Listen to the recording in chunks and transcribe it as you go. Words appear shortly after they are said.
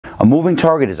A moving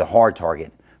target is a hard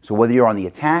target. So whether you're on the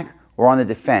attack or on the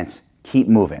defense, keep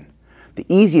moving. The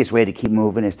easiest way to keep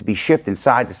moving is to be shifting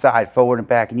side to side, forward and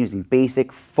back, and using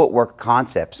basic footwork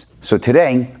concepts. So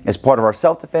today, as part of our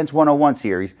Self-Defense 101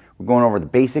 series, we're going over the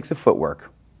basics of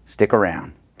footwork. Stick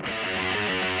around.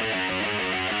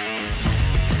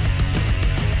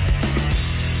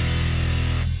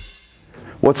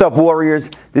 What's up, warriors?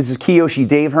 This is Kyoshi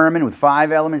Dave Herman with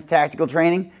 5 Elements Tactical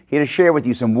Training, here to share with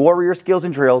you some warrior skills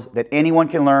and drills that anyone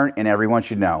can learn and everyone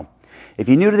should know. If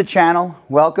you're new to the channel,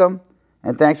 welcome,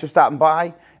 and thanks for stopping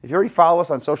by. If you already follow us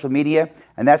on social media,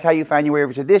 and that's how you find your way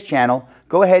over to this channel,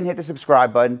 go ahead and hit the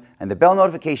subscribe button, and the bell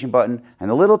notification button, and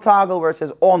the little toggle where it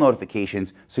says all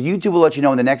notifications, so YouTube will let you know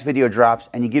when the next video drops,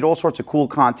 and you get all sorts of cool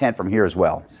content from here as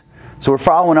well. So we're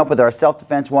following up with our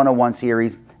Self-Defense 101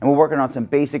 series, and we're working on some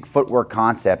basic footwork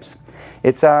concepts.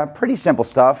 It's pretty simple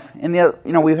stuff. We've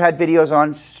had videos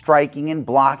on striking and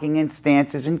blocking and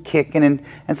stances and kicking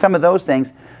and some of those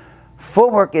things.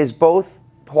 Footwork is both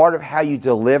part of how you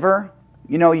deliver,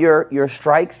 your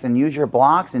strikes and use your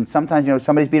blocks. And sometimes,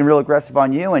 somebody's being real aggressive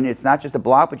on you, and it's not just a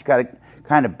block, but you got to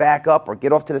kind of back up or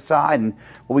get off to the side, and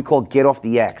what we call get off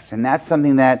the X. And that's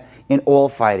something that in all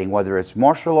fighting, whether it's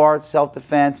martial arts,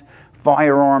 self-defense,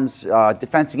 firearms,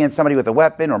 defense against somebody with a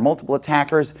weapon or multiple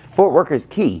attackers, footwork is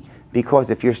key, because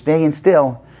if you're staying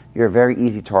still, you're a very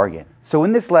easy target. So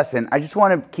in this lesson, I just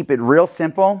want to keep it real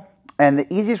simple, and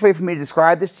the easiest way for me to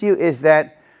describe this to you is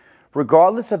that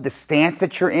regardless of the stance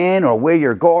that you're in or where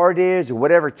your guard is or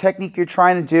whatever technique you're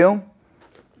trying to do,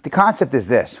 the concept is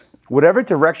this: whatever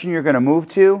direction you're going to move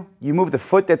to, you move the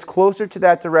foot that's closer to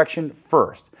that direction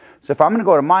first. So if I'm going to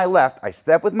go to my left, I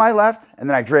step with my left and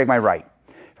then I drag my right.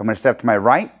 If I'm going to step to my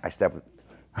right, I step with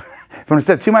if I'm going to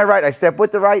step to my right, I step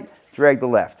with the right, drag the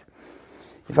left.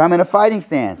 If I'm in a fighting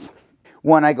stance,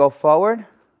 when I go forward,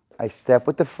 I step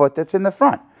with the foot that's in the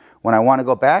front. When I want to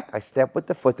go back, I step with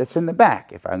the foot that's in the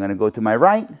back. If I'm going to go to my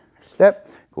right, step,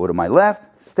 go to my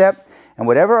left, step, and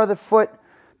whatever other foot,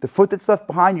 the foot that's left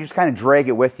behind, you just kind of drag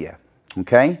it with you,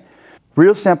 okay?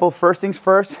 Real simple. First things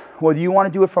first, whether you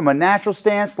want to do it from a natural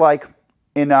stance, like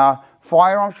in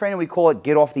firearms training, we call it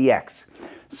get off the X.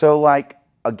 So like,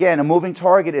 again, a moving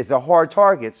target is a hard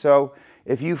target. So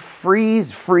if you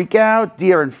freeze, freak out,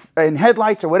 deer in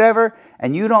headlights or whatever,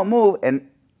 and you don't move, and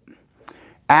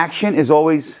action is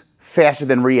always faster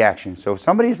than reaction. So if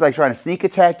somebody's like trying to sneak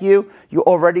attack you, you're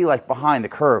already like behind the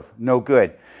curve. No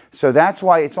good. So that's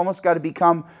why it's almost got to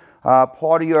become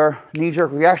part of your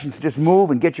knee-jerk reaction to just move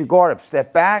and get your guard up.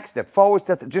 Step back, step forward,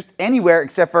 step to just anywhere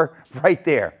except for right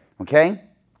there. Okay?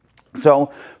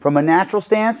 So from a natural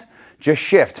stance, just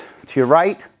shift to your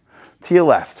right, to your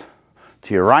left,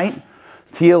 to your right,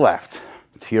 to your left,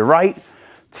 to your right,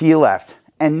 to your left.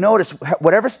 And notice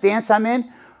whatever stance I'm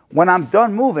in, when I'm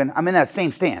done moving, I'm in that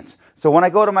same stance. So when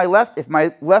I go to my left, if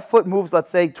my left foot moves,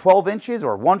 let's say 12 inches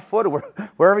or 1 foot, or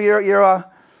wherever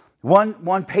your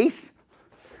one pace,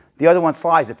 the other one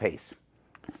slides a pace.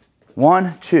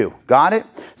 1, 2. Got it?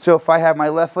 So if I have my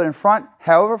left foot in front,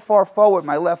 however far forward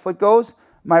my left foot goes,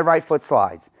 my right foot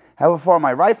slides. However far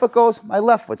my right foot goes, my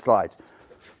left foot slides.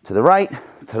 To the right,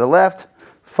 to the left,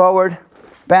 forward,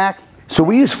 back. So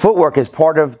we use footwork as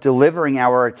part of delivering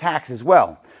our attacks as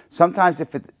well. Sometimes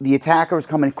if the attacker is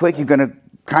coming quick, you're going to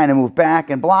kind of move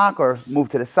back and block, or move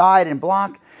to the side and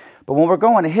block. But when we're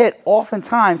going to hit,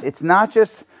 oftentimes it's not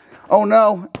just, oh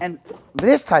no, and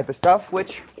this type of stuff,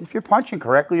 which if you're punching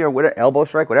correctly or whatever, elbow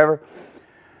strike, whatever,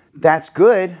 that's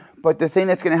good. But the thing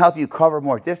that's going to help you cover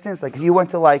more distance, like if you went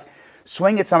to like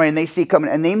swing at somebody and they see it coming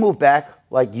and they move back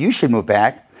like you should move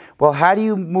back, well, how do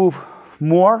you move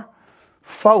more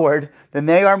forward than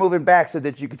they are moving back so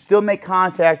that you could still make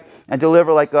contact and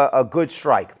deliver like a good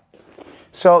strike?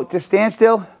 So to stand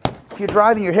still, if you're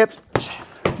driving your hips,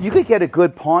 you could get a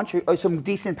good punch or some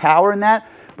decent power in that,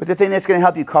 but the thing that's going to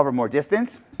help you cover more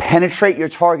distance, penetrate your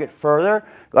target further,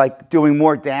 like doing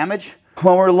more damage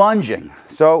when we're lunging.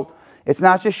 So it's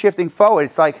not just shifting forward.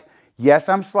 It's like, yes,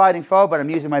 I'm sliding forward, but I'm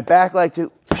using my back leg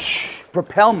to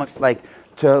propel me, like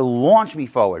to launch me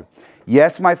forward.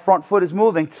 Yes, my front foot is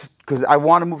moving because I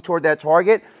want to move toward that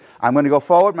target. I'm going to go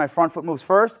forward. My front foot moves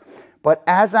first. But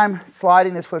as I'm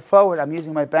sliding this foot forward, I'm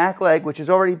using my back leg, which is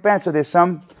already bent. So there's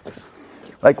some,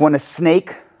 like when a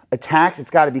snake attacks, it's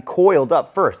got to be coiled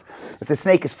up first. If the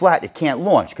snake is flat, it can't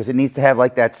launch because it needs to have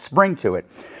like that spring to it.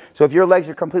 So if your legs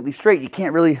are completely straight, you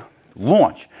can't really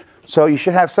launch. So you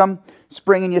should have some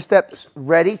spring in your steps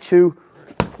ready to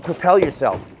propel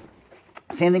yourself.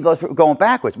 Same thing goes for going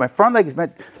backwards. My front leg is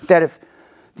meant that if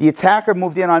the attacker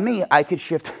moved in on me, I could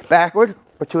shift backward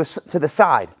or to the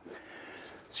side.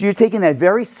 So you're taking that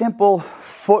very simple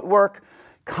footwork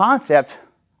concept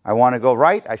I want to go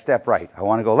right, I step right. I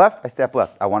want to go left, I step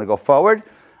left. I want to go forward,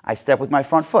 I step with my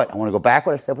front foot. I want to go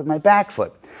backward, I step with my back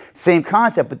foot. Same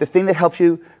concept, but the thing that helps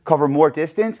you cover more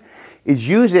distance is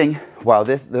using, while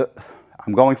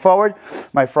I'm going forward,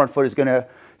 my front foot is going to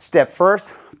step first,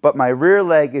 but my rear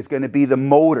leg is going to be the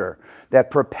motor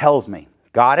that propels me.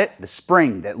 Got it? The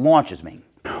spring that launches me.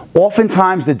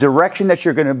 Oftentimes, the direction that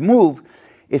you're going to move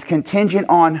is contingent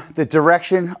on the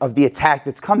direction of the attack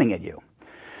that's coming at you.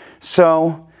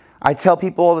 So I tell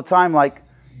people all the time, like,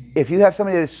 if you have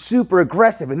somebody that is super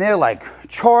aggressive and they're like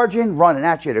charging, running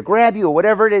at you to grab you or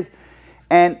whatever it is,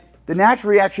 and the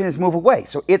natural reaction is move away.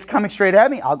 So it's coming straight at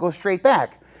me, I'll go straight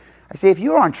back. I say, if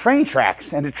you were on train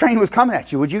tracks and the train was coming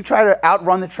at you, would you try to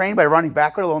outrun the train by running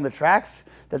backward along the tracks?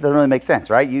 That doesn't really make sense,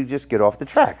 right? You just get off the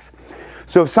tracks.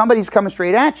 So if somebody's coming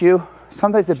straight at you,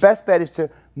 sometimes the best bet is to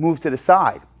move to the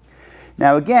side.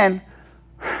 Now again,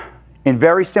 in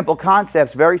very simple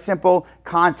concepts, very simple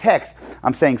context,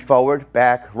 I'm saying forward,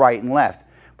 back, right, and left.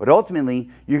 But ultimately,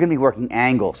 you're going to be working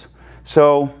angles.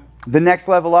 So the next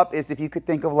level up is if you could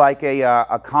think of like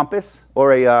a compass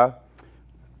or a,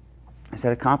 is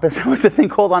that a compass? What's the thing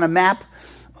called on a map?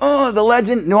 Oh, the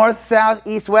legend, north, south,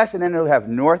 east, west, and then it'll have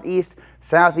northeast,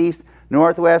 southeast,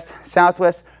 northwest,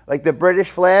 southwest, like the British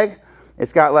flag.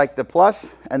 It's got like the plus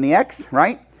and the X,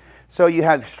 right? So you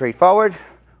have straight forward,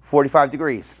 45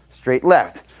 degrees, straight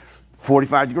left,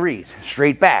 45 degrees,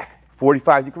 straight back,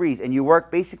 45 degrees, and you work,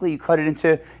 basically you cut it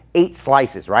into 8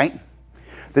 slices, right?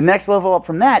 The next level up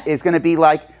from that is going to be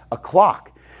like a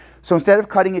clock. So instead of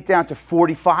cutting it down to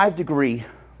 45 degree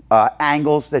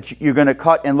angles that you're going to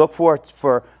cut and look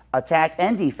for attack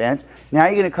and defense, now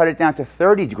you're going to cut it down to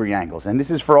 30 degree angles. And this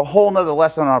is for a whole nother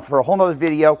lesson, for a whole nother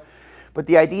video. But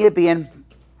the idea being,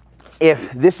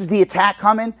 if this is the attack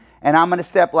coming and I'm going to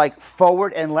step like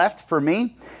forward and left for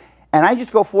me, and I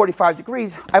just go 45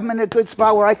 degrees, I'm in a good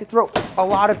spot where I could throw a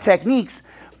lot of techniques.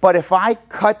 But if I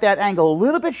cut that angle a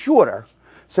little bit shorter,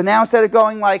 so now instead of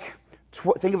going like,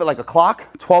 think of it like a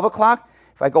clock, 12 o'clock,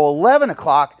 if I go 11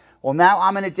 o'clock, well, now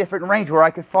I'm in a different range where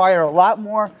I could fire a lot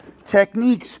more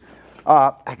techniques.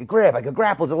 I could grab, I could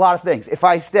grapple, there's a lot of things. If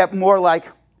I step more like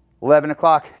 11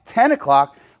 o'clock, 10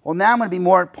 o'clock, well, now I'm going to be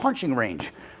more in punching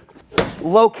range,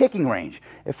 low kicking range.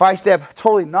 If I step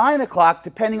totally 9 o'clock,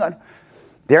 depending on,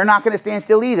 they're not going to stand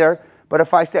still either, but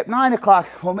if I step 9 o'clock,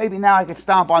 well, maybe now I could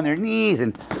stomp on their knees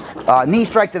and knee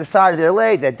strike to the side of their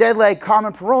leg, that dead leg,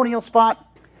 common peroneal spot.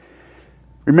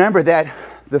 Remember that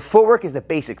the footwork is the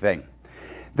basic thing.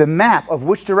 The map of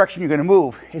which direction you're going to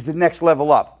move is the next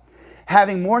level up.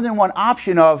 Having more than one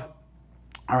option of,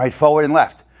 all right, forward and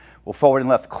left. Well, forward and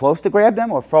left close to grab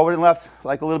them, or forward and left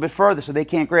like a little bit further so they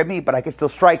can't grab me, but I can still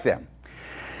strike them.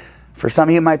 For some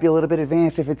of you, it might be a little bit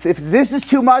advanced. If this is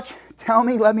too much, tell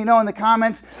me, let me know in the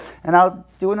comments, and I'll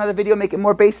do another video, make it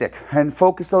more basic, and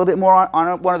focus a little bit more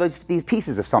on one of these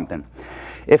pieces of something.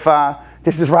 If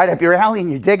this is right up your alley and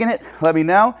you're digging it, let me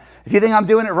know. If you think I'm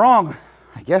doing it wrong,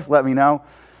 I guess let me know.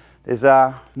 There's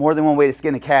more than one way to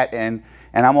skin a cat, and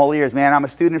I'm all ears, man. I'm a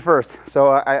student first, so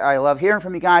I love hearing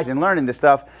from you guys and learning this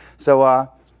stuff. So,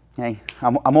 hey,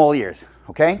 I'm all ears,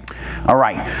 okay? All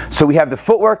right, so we have the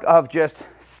footwork of just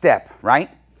step, right,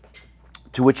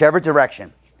 to whichever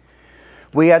direction.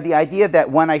 We have the idea that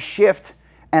when I shift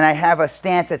and I have a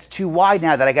stance that's too wide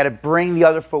now, that I got to bring the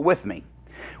other foot with me.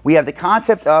 We have the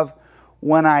concept of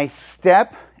when I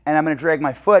step and I'm going to drag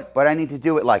my foot, but I need to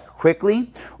do it like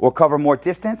quickly or cover more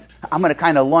distance. I'm going to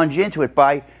kind of lunge into it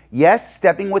by, yes,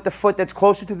 stepping with the foot that's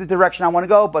closer to the direction I want to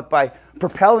go, but by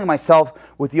propelling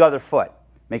myself with the other foot.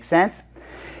 Make sense?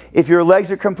 If your legs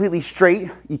are completely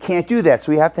straight, you can't do that.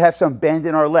 So we have to have some bend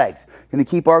in our legs. Going to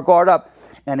keep our guard up.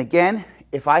 And again,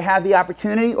 if I have the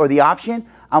opportunity or the option,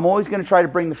 I'm always going to try to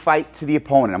bring the fight to the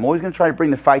opponent. I'm always going to try to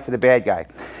bring the fight to the bad guy.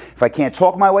 If I can't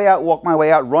talk my way out, walk my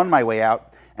way out, run my way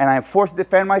out, and I'm forced to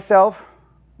defend myself,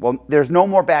 well, there's no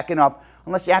more backing up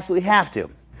unless you absolutely have to.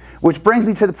 Which brings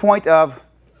me to the point of,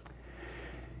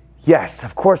 yes,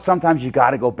 of course, sometimes you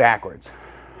got to go backwards.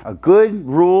 A good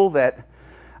rule that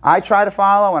I try to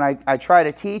follow and I try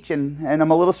to teach, and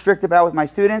I'm a little strict about with my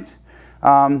students,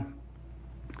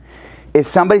 if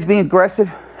somebody's being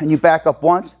aggressive and you back up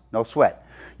once, no sweat.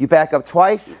 You back up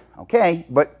twice, okay,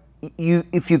 but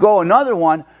if you go another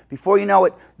one, before you know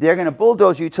it, they're going to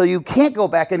bulldoze you till you can't go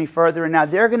back any further, and now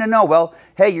they're going to know, well,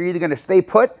 hey, you're either going to stay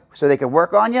put so they can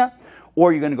work on you,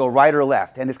 or you're going to go right or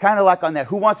left. And it's kind of like on that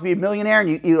Who Wants to Be a Millionaire,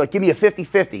 and you like, give me a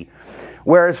 50-50.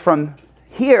 Whereas from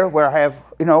here, where I have,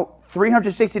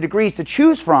 360 degrees to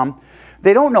choose from,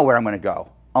 they don't know where I'm going to go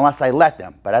unless I let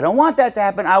them. But I don't want that to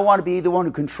happen. I want to be the one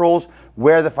who controls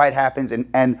where the fight happens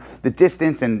and the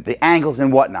distance and the angles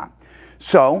and whatnot.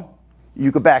 So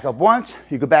You could back up once,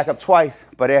 you could back up twice,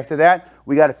 but after that,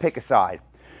 we got to pick a side.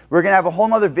 We're going to have a whole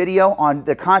nother video on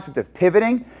the concept of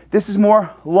pivoting. This is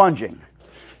more lunging,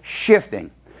 shifting.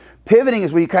 Pivoting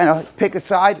is where you kind of pick a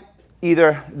side,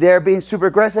 either they're being super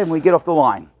aggressive and we get off the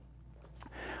line.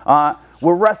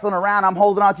 We're wrestling around, I'm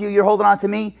holding on to you, you're holding on to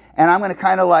me, and I'm going to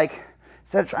kind of like,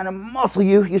 instead of trying to muscle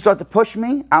you, you start to push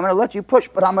me, I'm going to let you push,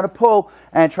 but I'm going to pull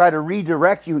and try to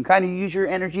redirect you and kind of use your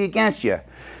energy against you.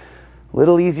 A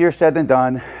little easier said than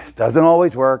done. Doesn't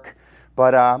always work,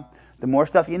 but the more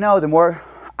stuff you know, the more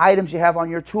items you have on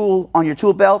your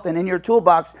tool belt and in your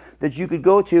toolbox that you could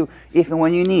go to if and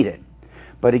when you need it.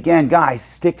 But again, guys,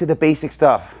 stick to the basic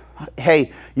stuff.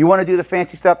 Hey, you want to do the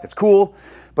fancy stuff, that's cool,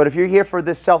 but if you're here for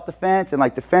this self-defense and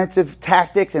like defensive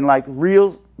tactics and like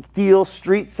real deal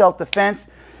street self-defense,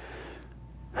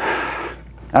 I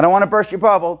don't want to burst your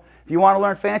bubble. If you want to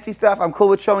learn fancy stuff, I'm cool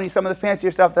with showing you some of the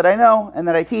fancier stuff that I know and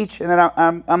that I teach and that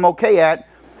I'm okay at.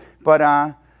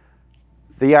 But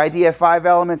the idea of 5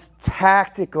 elements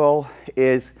tactical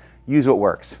is use what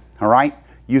works, all right?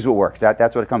 Use what works.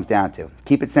 That's what it comes down to.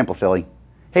 Keep it simple, silly.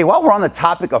 Hey, while we're on the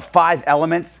topic of 5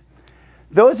 elements,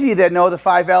 those of you that know the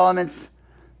 5 elements,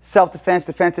 self-defense,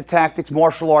 defensive tactics,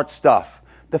 martial arts stuff,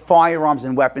 the firearms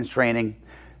and weapons training,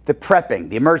 the prepping,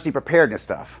 the emergency preparedness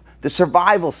stuff, the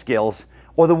survival skills,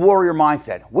 or the warrior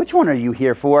mindset. Which one are you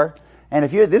here for? And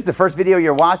if this is the first video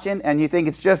you're watching and you think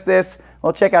it's just this,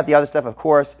 well, check out the other stuff, of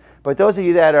course. But those of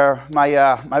you that are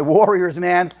my warriors,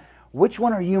 man, which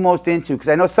one are you most into? Because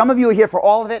I know some of you are here for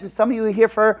all of it and some of you are here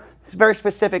for very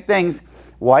specific things.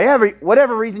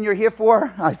 Whatever reason you're here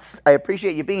for, I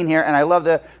appreciate you being here and I love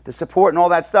the support and all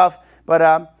that stuff.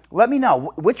 But let me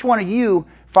know, which one are you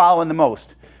following the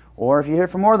most? Or if you're here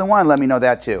for more than one, let me know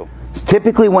that too. So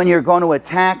typically when you're going to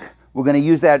attack, we're going to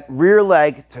use that rear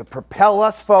leg to propel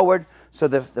us forward. So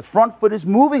the front foot is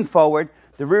moving forward,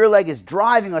 the rear leg is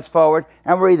driving us forward,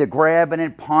 and we're either grabbing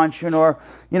and punching or,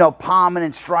 palming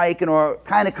and striking or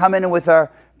kind of coming in with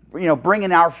our,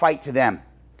 bringing our fight to them.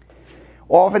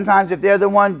 Oftentimes, if they're the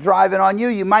one driving on you,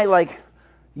 you might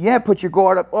put your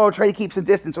guard up, try to keep some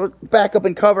distance, or back up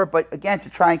and cover, but again, to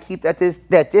try and keep that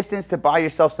distance, to buy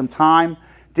yourself some time,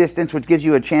 distance, which gives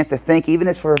you a chance to think, even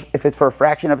if it's for a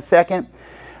fraction of a second.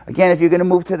 Again, if you're going to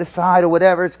move to the side or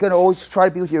whatever, it's going to always try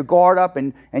to be with your guard up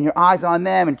and your eyes on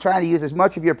them and trying to use as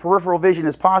much of your peripheral vision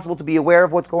as possible to be aware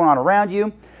of what's going on around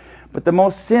you. But the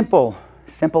most simplest,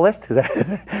 I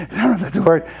don't know if that's a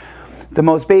word, the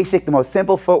most basic, the most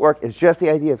simple footwork is just the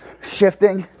idea of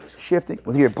shifting,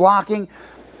 whether you're blocking,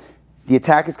 the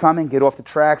attack is coming, get off the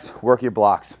tracks, work your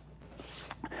blocks.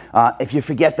 If you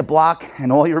forget the block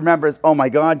and all you remember is, oh my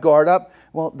God, guard up,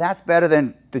 well, that's better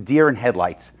than the deer in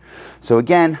headlights. So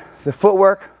again, the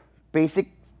footwork, basic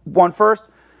one first,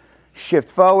 shift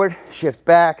forward, shift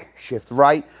back, shift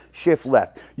right, shift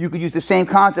left. You could use the same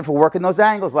concept for working those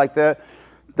angles like the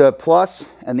plus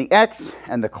and the X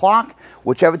and the clock,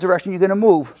 whichever direction you're going to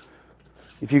move.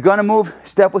 If you're going to move,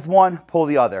 step with one, pull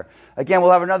the other. Again,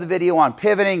 we'll have another video on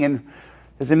pivoting and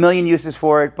there's a million uses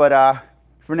for it, but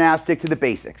for now, stick to the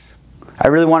basics. I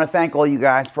really want to thank all you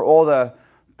guys for all the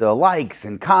likes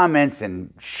and comments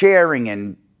and sharing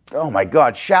and, oh my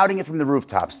God, shouting it from the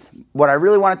rooftops. What I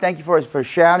really want to thank you for is for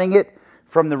shouting it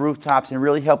from the rooftops and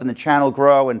really helping the channel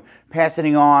grow and passing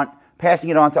it on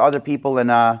to other people,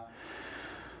 and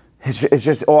it's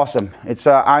just awesome. It's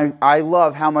I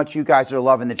love how much you guys are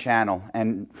loving the channel,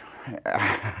 and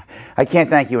I can't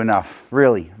thank you enough.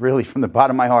 Really, really, from the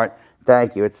bottom of my heart,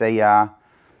 thank you. It's I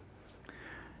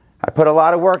put a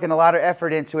lot of work and a lot of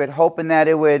effort into it, hoping that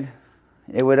it would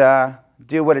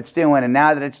do what it's doing, and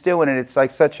now that it's doing it, it's like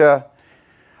such a.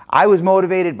 I was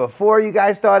motivated before you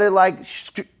guys started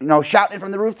shouting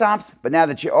from the rooftops, but now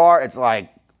that you are, it's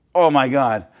like, oh my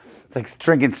God, it's like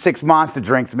drinking 6 Monster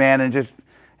drinks, man, and just,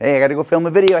 hey, I got to go film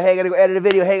a video, hey, I got to go edit a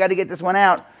video, hey, I got to get this one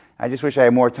out. I just wish I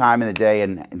had more time in the day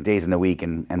and days in the week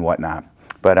and whatnot.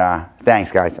 But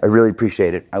thanks, guys. I really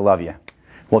appreciate it. I love you.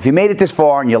 Well, if you made it this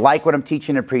far and you like what I'm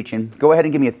teaching and preaching, go ahead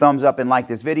and give me a thumbs up and like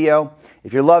this video.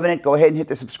 If you're loving it, go ahead and hit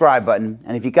the subscribe button.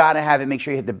 And if you got to have it, make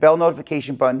sure you hit the bell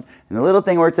notification button and the little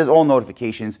thing where it says all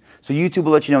notifications, so YouTube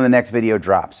will let you know when the next video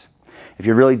drops. If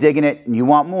you're really digging it and you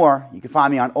want more, you can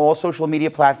find me on all social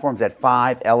media platforms at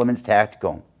 5 Elements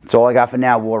Tactical. That's all I got for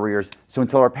now, Warriors. So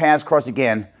until our paths cross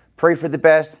again, pray for the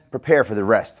best, prepare for the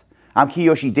rest. I'm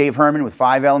Kyoshi Dave Herman with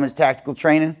 5 Elements Tactical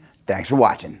Training. Thanks for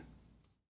watching.